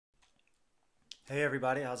Hey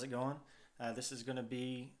everybody, how's it going? This is going to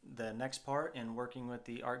be the next part in working with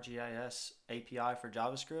the ArcGIS API for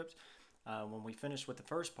JavaScript. When we finished with the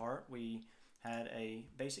first part, we had a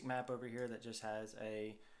basic map over here that just has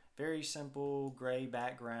a very simple gray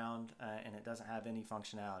background and it doesn't have any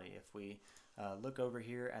functionality. If we look over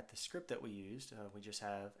here at the script that we used, we just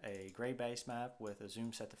have a gray base map with a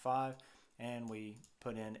zoom set to 5 and we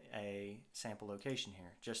put in a sample location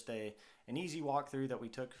here. Just an easy walkthrough that we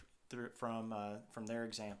took from their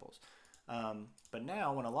examples. But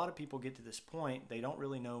now when a lot of people get to this point, they don't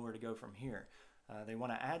really know where to go from here. They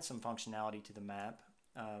want to add some functionality to the map,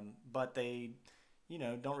 but they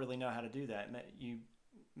don't really know how to do that. You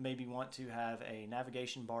maybe want to have a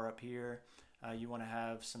navigation bar up here. You want to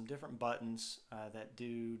have some different buttons that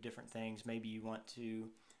do different things. Maybe you want to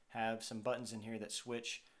have some buttons in here that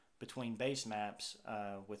switch between base maps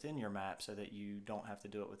within your map so that you don't have to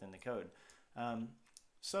do it within the code.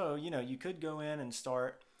 So you could go in and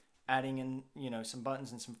start adding in some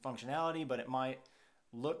buttons and some functionality, but it might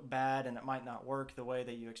look bad and it might not work the way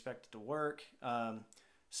that you expect it to work.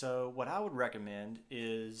 So what I would recommend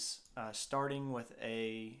is starting with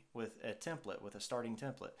a template, with a starting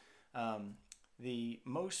template. The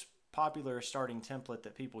most popular starting template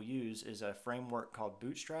that people use is a framework called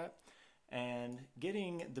Bootstrap, and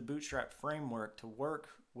getting the Bootstrap framework to work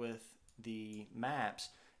with the maps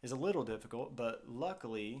is a little difficult, but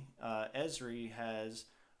luckily Esri has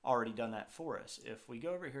already done that for us. If we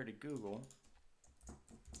go over here to Google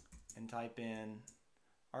and type in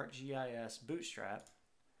ArcGIS Bootstrap,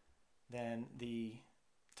 then the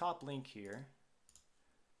top link here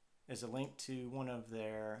is a link to one of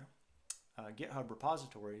their GitHub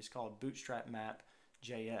repositories called Bootstrap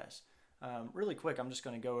Map.js. Really quick, I'm just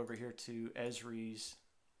going to go over here to Esri's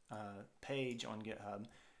page on GitHub,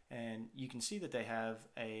 and you can see that they have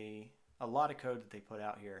a lot of code that they put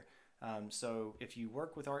out here. So if you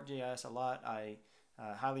work with ArcGIS a lot, I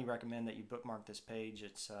highly recommend that you bookmark this page.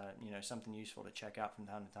 It's something useful to check out from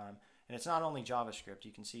time to time. And it's not only JavaScript.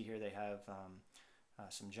 You can see here they have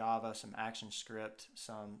some Java, some ActionScript,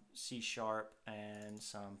 some C#, and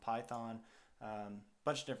some Python,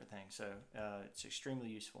 bunch of different things. So it's extremely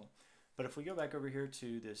useful. But if we go back over here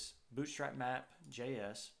to this Bootstrap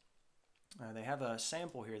Map.js, they have a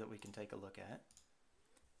sample here that we can take a look at.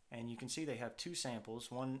 And you can see they have two samples.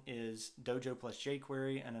 One is Dojo plus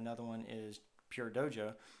jQuery and another one is pure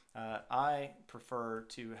Dojo. I prefer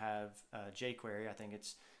to have jQuery. I think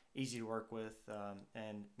it's easy to work with,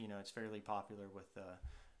 and it's fairly popular with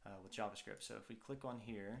JavaScript. So if we click on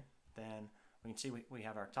here, then we can see we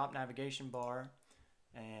have our top navigation bar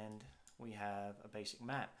and we have a basic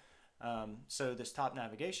map. So this top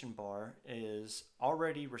navigation bar is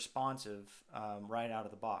already responsive right out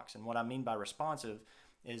of the box. And what I mean by responsive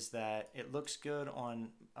is that it looks good on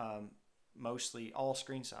mostly all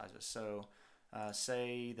screen sizes. So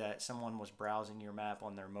say that someone was browsing your map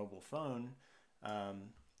on their mobile phone,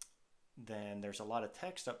 then there's a lot of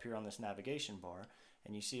text up here on this navigation bar.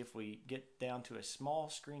 And you see if we get down to a small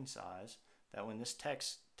screen size, that when this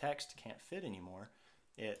text can't fit anymore,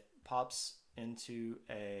 it pops into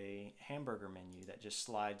a hamburger menu that just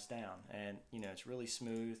slides down, and it's really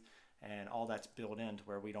smooth, and all that's built in to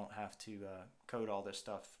where we don't have to code all this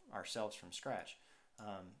stuff ourselves from scratch.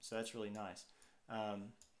 So that's really nice.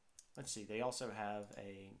 Let's see, they also have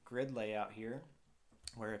a grid layout here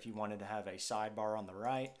where if you wanted to have a sidebar on the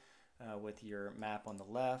right with your map on the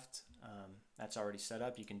left, that's already set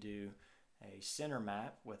up. You can do a center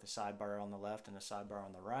map with a sidebar on the left and a sidebar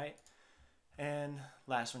on the right. And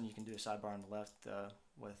last one, you can do a sidebar on the left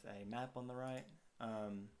with a map on the right.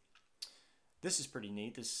 This is pretty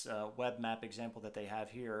neat. This web map example that they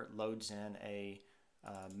have here loads in a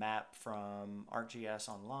map from ArcGIS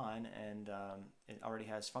Online, and it already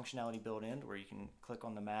has functionality built in where you can click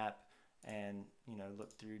on the map and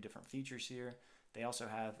look through different features here. They also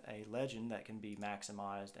have a legend that can be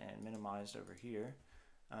maximized and minimized over here.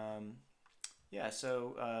 Yeah,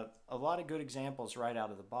 so a lot of good examples right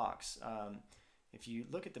out of the box. If you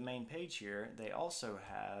look at the main page here, they also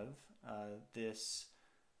have this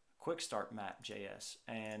Quick Start Map.js,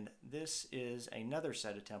 and this is another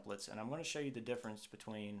set of templates, and I'm going to show you the difference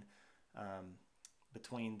between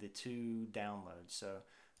the two downloads. So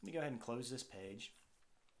let me go ahead and close this page,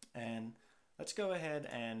 and let's go ahead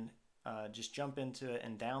and just jump into it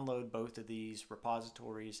and download both of these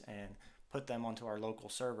repositories and put them onto our local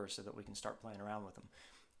server so that we can start playing around with them.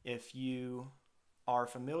 If you are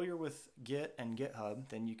familiar with Git and GitHub,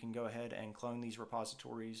 then you can go ahead and clone these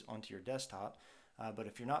repositories onto your desktop. But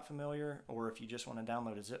if you're not familiar, or if you just want to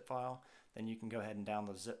download a zip file, then you can go ahead and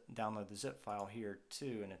download the zip file here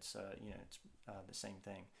too, and it's the same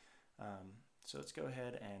thing. So let's go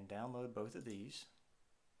ahead and download both of these.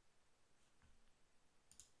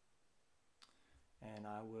 And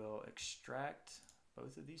I will extract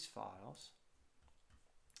both of these files.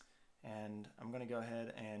 And I'm going to go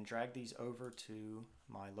ahead and drag these over to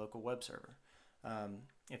my local web server.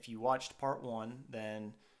 If you watched part 1,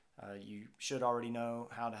 then you should already know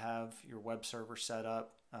how to have your web server set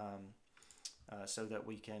up so that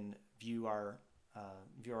we can view our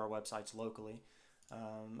websites locally.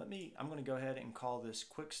 I'm going to go ahead and call this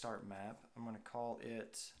Quick Start Map. I'm going to call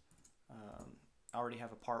it, I already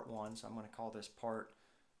have a part 1, so I'm going to call this part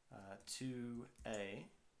 2A,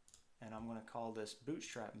 and I'm going to call this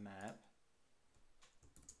Bootstrap Map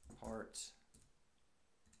part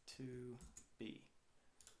 2B.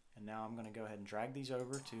 And now I'm going to go ahead and drag these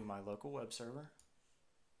over to my local web server.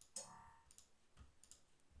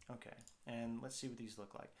 Okay, and let's see what these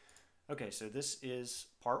look like. Okay, so this is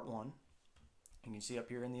part 1. You can see up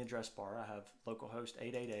here in the address bar I have localhost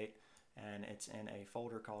 888, and it's in a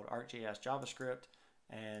folder called ArcGIS JavaScript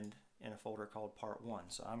and in a folder called part 1.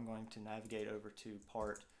 So I'm going to navigate over to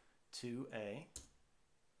part 2A,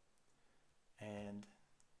 and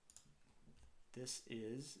this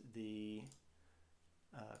is the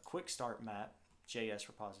Quick Start Map JS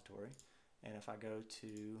repository. And if I go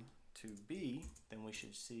to B, then we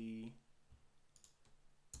should see,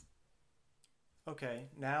 okay,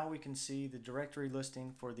 now we can see the directory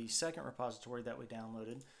listing for the second repository that we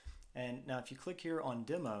downloaded. And now if you click here on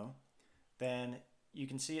demo, then you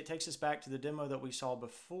can see it takes us back to the demo that we saw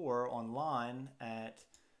before online at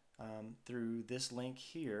through this link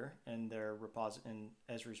here in their in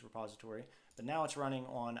Esri's repository, but now it's running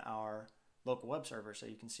on our local web server. So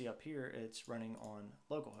you can see up here it's running on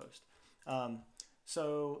localhost.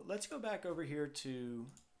 So let's go back over here to,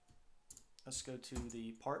 let's go to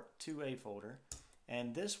the part 2A folder,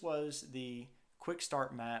 and this was the Quick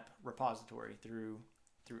Start Map repository through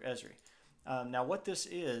Esri. Now what this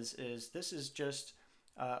is this is just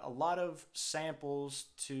a lot of samples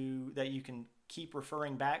that you can keep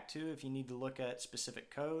referring back to if you need to look at specific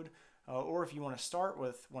code, or if you want to start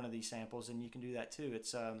with one of these samples, and you can do that too.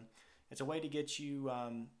 It's a way to get you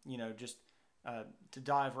just to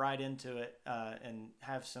dive right into it and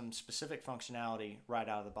have some specific functionality right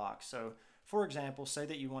out of the box. So for example, say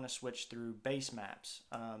that you want to switch through base maps.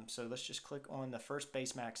 So let's just click on the first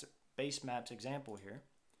base maps example here.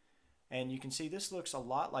 And you can see this looks a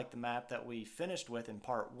lot like the map that we finished with in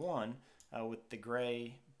part 1 with the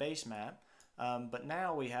gray base map. But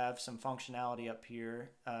now we have some functionality up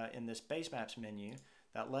here in this base maps menu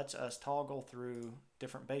that lets us toggle through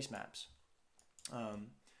different base maps.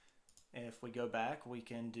 If we go back, we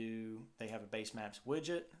can do, they have a base maps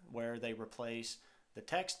widget where they replace the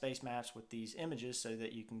text base maps with these images so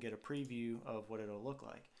that you can get a preview of what it'll look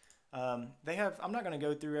like. They have, I'm not going to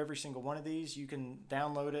go through every single one of these. You can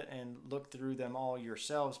download it and look through them all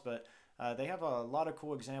yourselves, but they have a lot of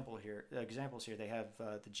cool examples here. They have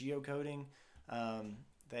the geocoding.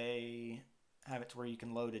 They have it to where you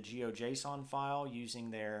can load a GeoJSON file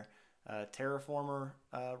using their Terraformer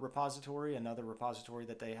repository, another repository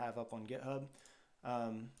that they have up on GitHub.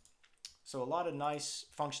 So a lot of nice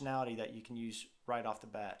functionality that you can use right off the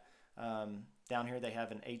bat. Down here they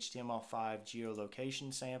have an HTML5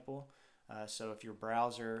 geolocation sample. So if your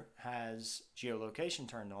browser has geolocation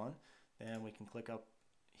turned on, then we can click up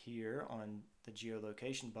here on the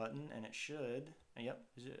geolocation button, and it should,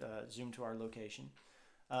 zoom to our location.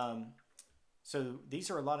 So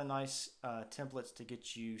these are a lot of nice templates to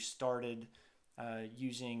get you started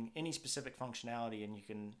using any specific functionality, and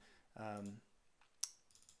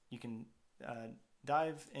you can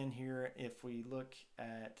dive in here. If we look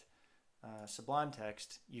at Sublime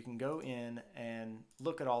Text, you can go in and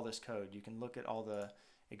look at all this code. You can look at all the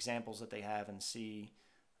examples that they have and see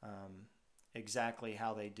exactly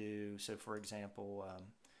how they do. So for example,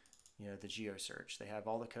 the Geosearch, they have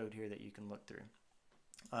all the code here that you can look through.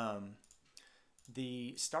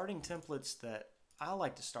 The starting templates that I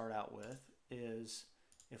like to start out with is,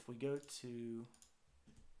 if we go to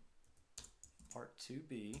part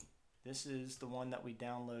 2B, this is the one that we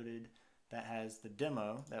downloaded that has the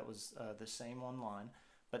demo that was the same online.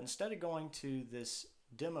 But instead of going to this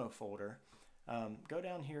demo folder, go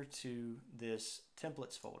down here to this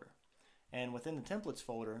templates folder. And within the templates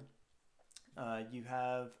folder, you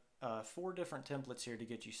have 4 different templates here to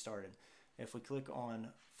get you started. If we click on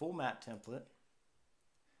full map template,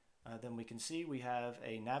 then we can see we have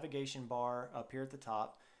a navigation bar up here at the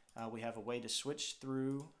top. We have a way to switch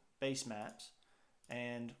through base maps,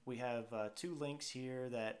 and we have 2 links here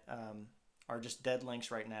that are just dead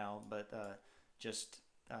links right now, but just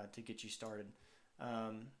to get you started.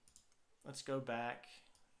 Let's go back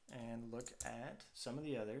and look at some of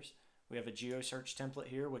the others. We have a Geosearch template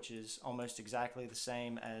here, which is almost exactly the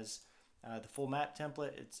same as the full map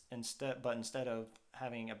template. It's instead of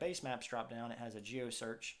having a base maps drop down, it has a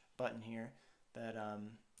Geosearch button here that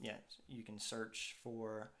yeah, you can search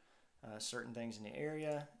for certain things in the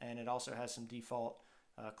area, and it also has some default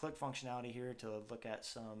click functionality here to look at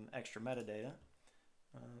some extra metadata.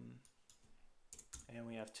 And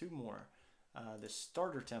we have two more. The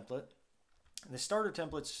starter template. The starter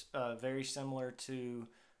template's very similar to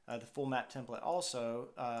the full map template also,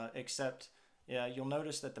 except you'll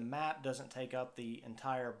notice that the map doesn't take up the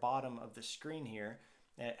entire bottom of the screen here.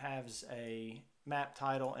 It has a map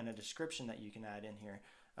title and a description that you can add in here,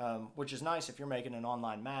 which is nice if you're making an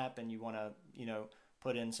online map and you want to,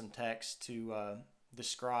 put in some text to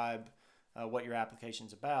describe what your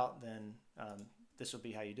application's about. Then this will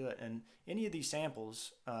be how you do it. And any of these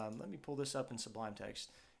samples, let me pull this up in Sublime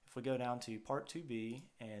Text. If we go down to Part 2B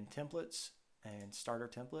and Templates and Starter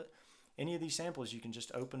Template, any of these samples you can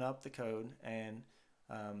just open up the code and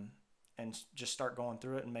just start going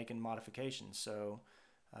through it and making modifications. So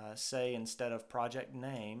say instead of project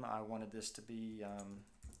name, I wanted this to be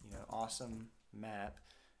awesome map,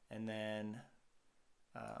 and then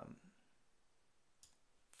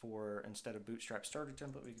for instead of Bootstrap starter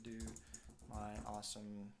template, we could do my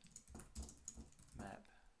awesome map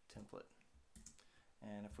template.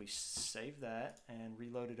 And if we save that and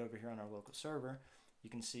reload it over here on our local server, you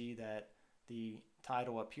can see that the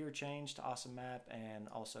title up here changed to awesome map, and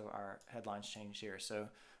also our headlines changed here. So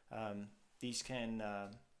these can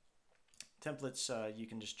templates you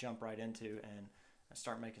can just jump right into and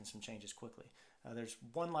start making some changes quickly. There's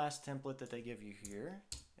one last template that they give you here.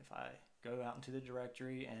 If I go out into the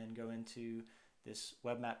directory and go into this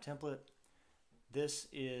web map template, this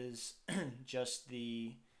is just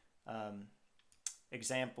the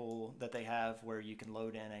example that they have where you can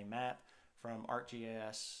load in a map from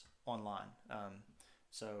ArcGIS online.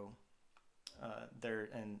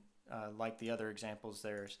 Like the other examples,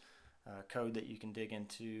 there's code that you can dig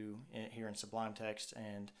into here in Sublime Text,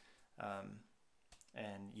 and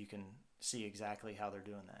you can see exactly how they're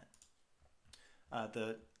doing that.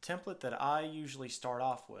 The template that I usually start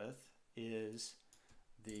off with is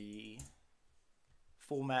the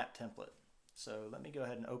full map template. So let me go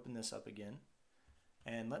ahead and open this up again,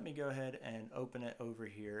 and let me go ahead and open it over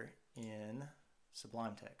here in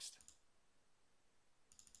Sublime Text,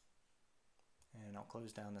 and I'll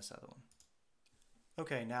close down this other one.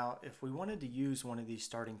 Okay, now if we wanted to use one of these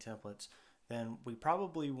starting templates, then we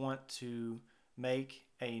probably want to make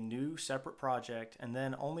a new separate project and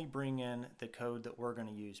then only bring in the code that we're going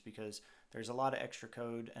to use, because there's a lot of extra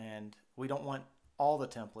code and we don't want all the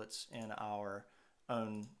templates in our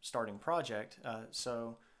own starting project.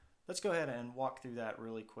 So let's go ahead and walk through that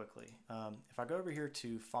really quickly. If I go over here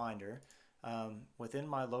to Finder, within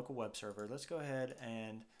my local web server, let's go ahead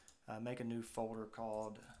and make a new folder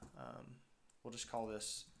called, we'll just call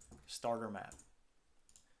this Starter Map.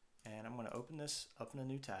 And I'm going to open this up in a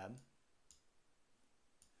new tab.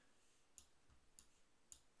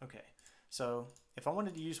 Okay, so if I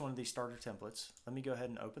wanted to use one of these starter templates, let me go ahead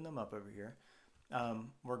and open them up over here.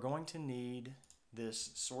 We're going to need this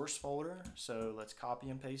source folder, so let's copy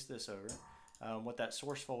and paste this over. What that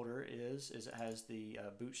source folder is it has the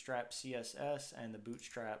Bootstrap CSS and the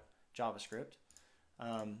Bootstrap JavaScript.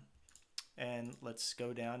 And let's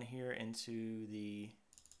go down here into the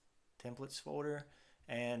templates folder.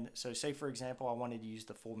 And so say for example I wanted to use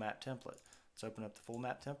the full map template. Let's open up the full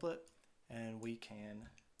map template, and we can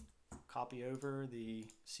copy over the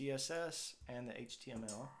CSS and the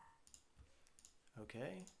HTML.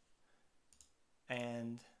 Okay.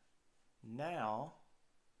 And now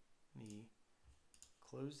let me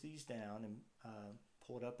close these down and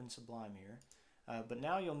pull it up in Sublime here. But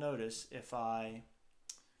now you'll notice if I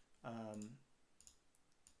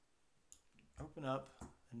open up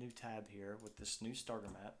a new tab here with this new starter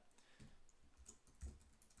map,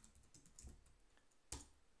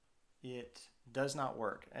 it does not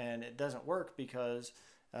work. And it doesn't work because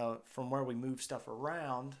from where we move stuff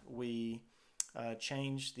around, we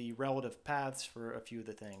change the relative paths for a few of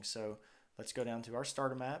the things. So let's go down to our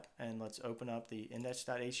starter map and let's open up the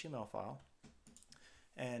index.html file.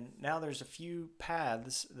 And now there's a few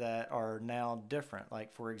paths that are now different.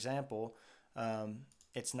 Like for example,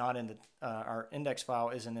 it's not in the our index file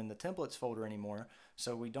isn't in the templates folder anymore,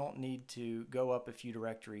 so we don't need to go up a few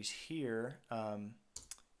directories here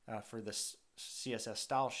for this CSS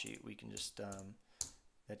style sheet. We can just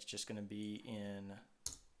that's just going to be in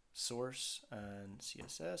source and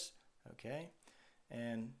CSS. Okay,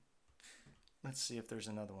 and let's see if there's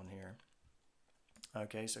another one here.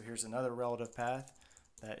 Okay, so here's another relative path.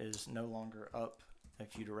 that is no longer up a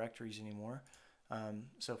few directories anymore.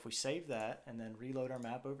 So if we save that and then reload our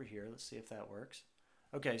map over here, let's see if that works.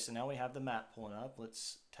 Okay, so now we have the map pulling up.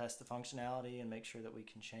 Let's test the functionality and make sure that we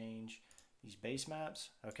can change these base maps.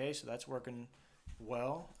 Okay, so that's working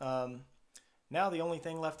well. Now the only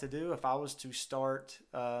thing left to do, if I was to start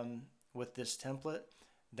with this template,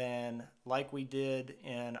 then like we did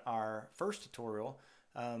in our first tutorial,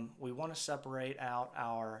 we want to separate out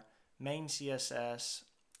our main CSS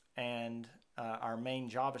and our main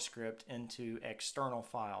JavaScript into external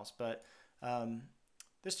files. But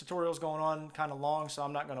this tutorial is going on kind of long, so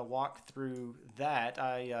I'm not going to walk through that.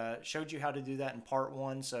 I showed you how to do that in part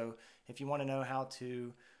 1, so if you want to know how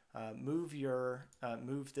to move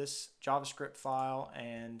this JavaScript file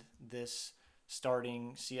and this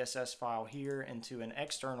starting CSS file here into an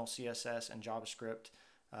external CSS and JavaScript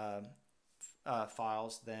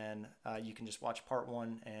files, then you can just watch part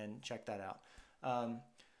 1 and check that out.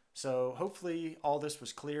 So hopefully all this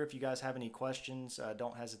was clear. If you guys have any questions,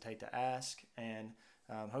 don't hesitate to ask, and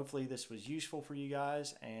hopefully this was useful for you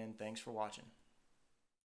guys, and thanks for watching.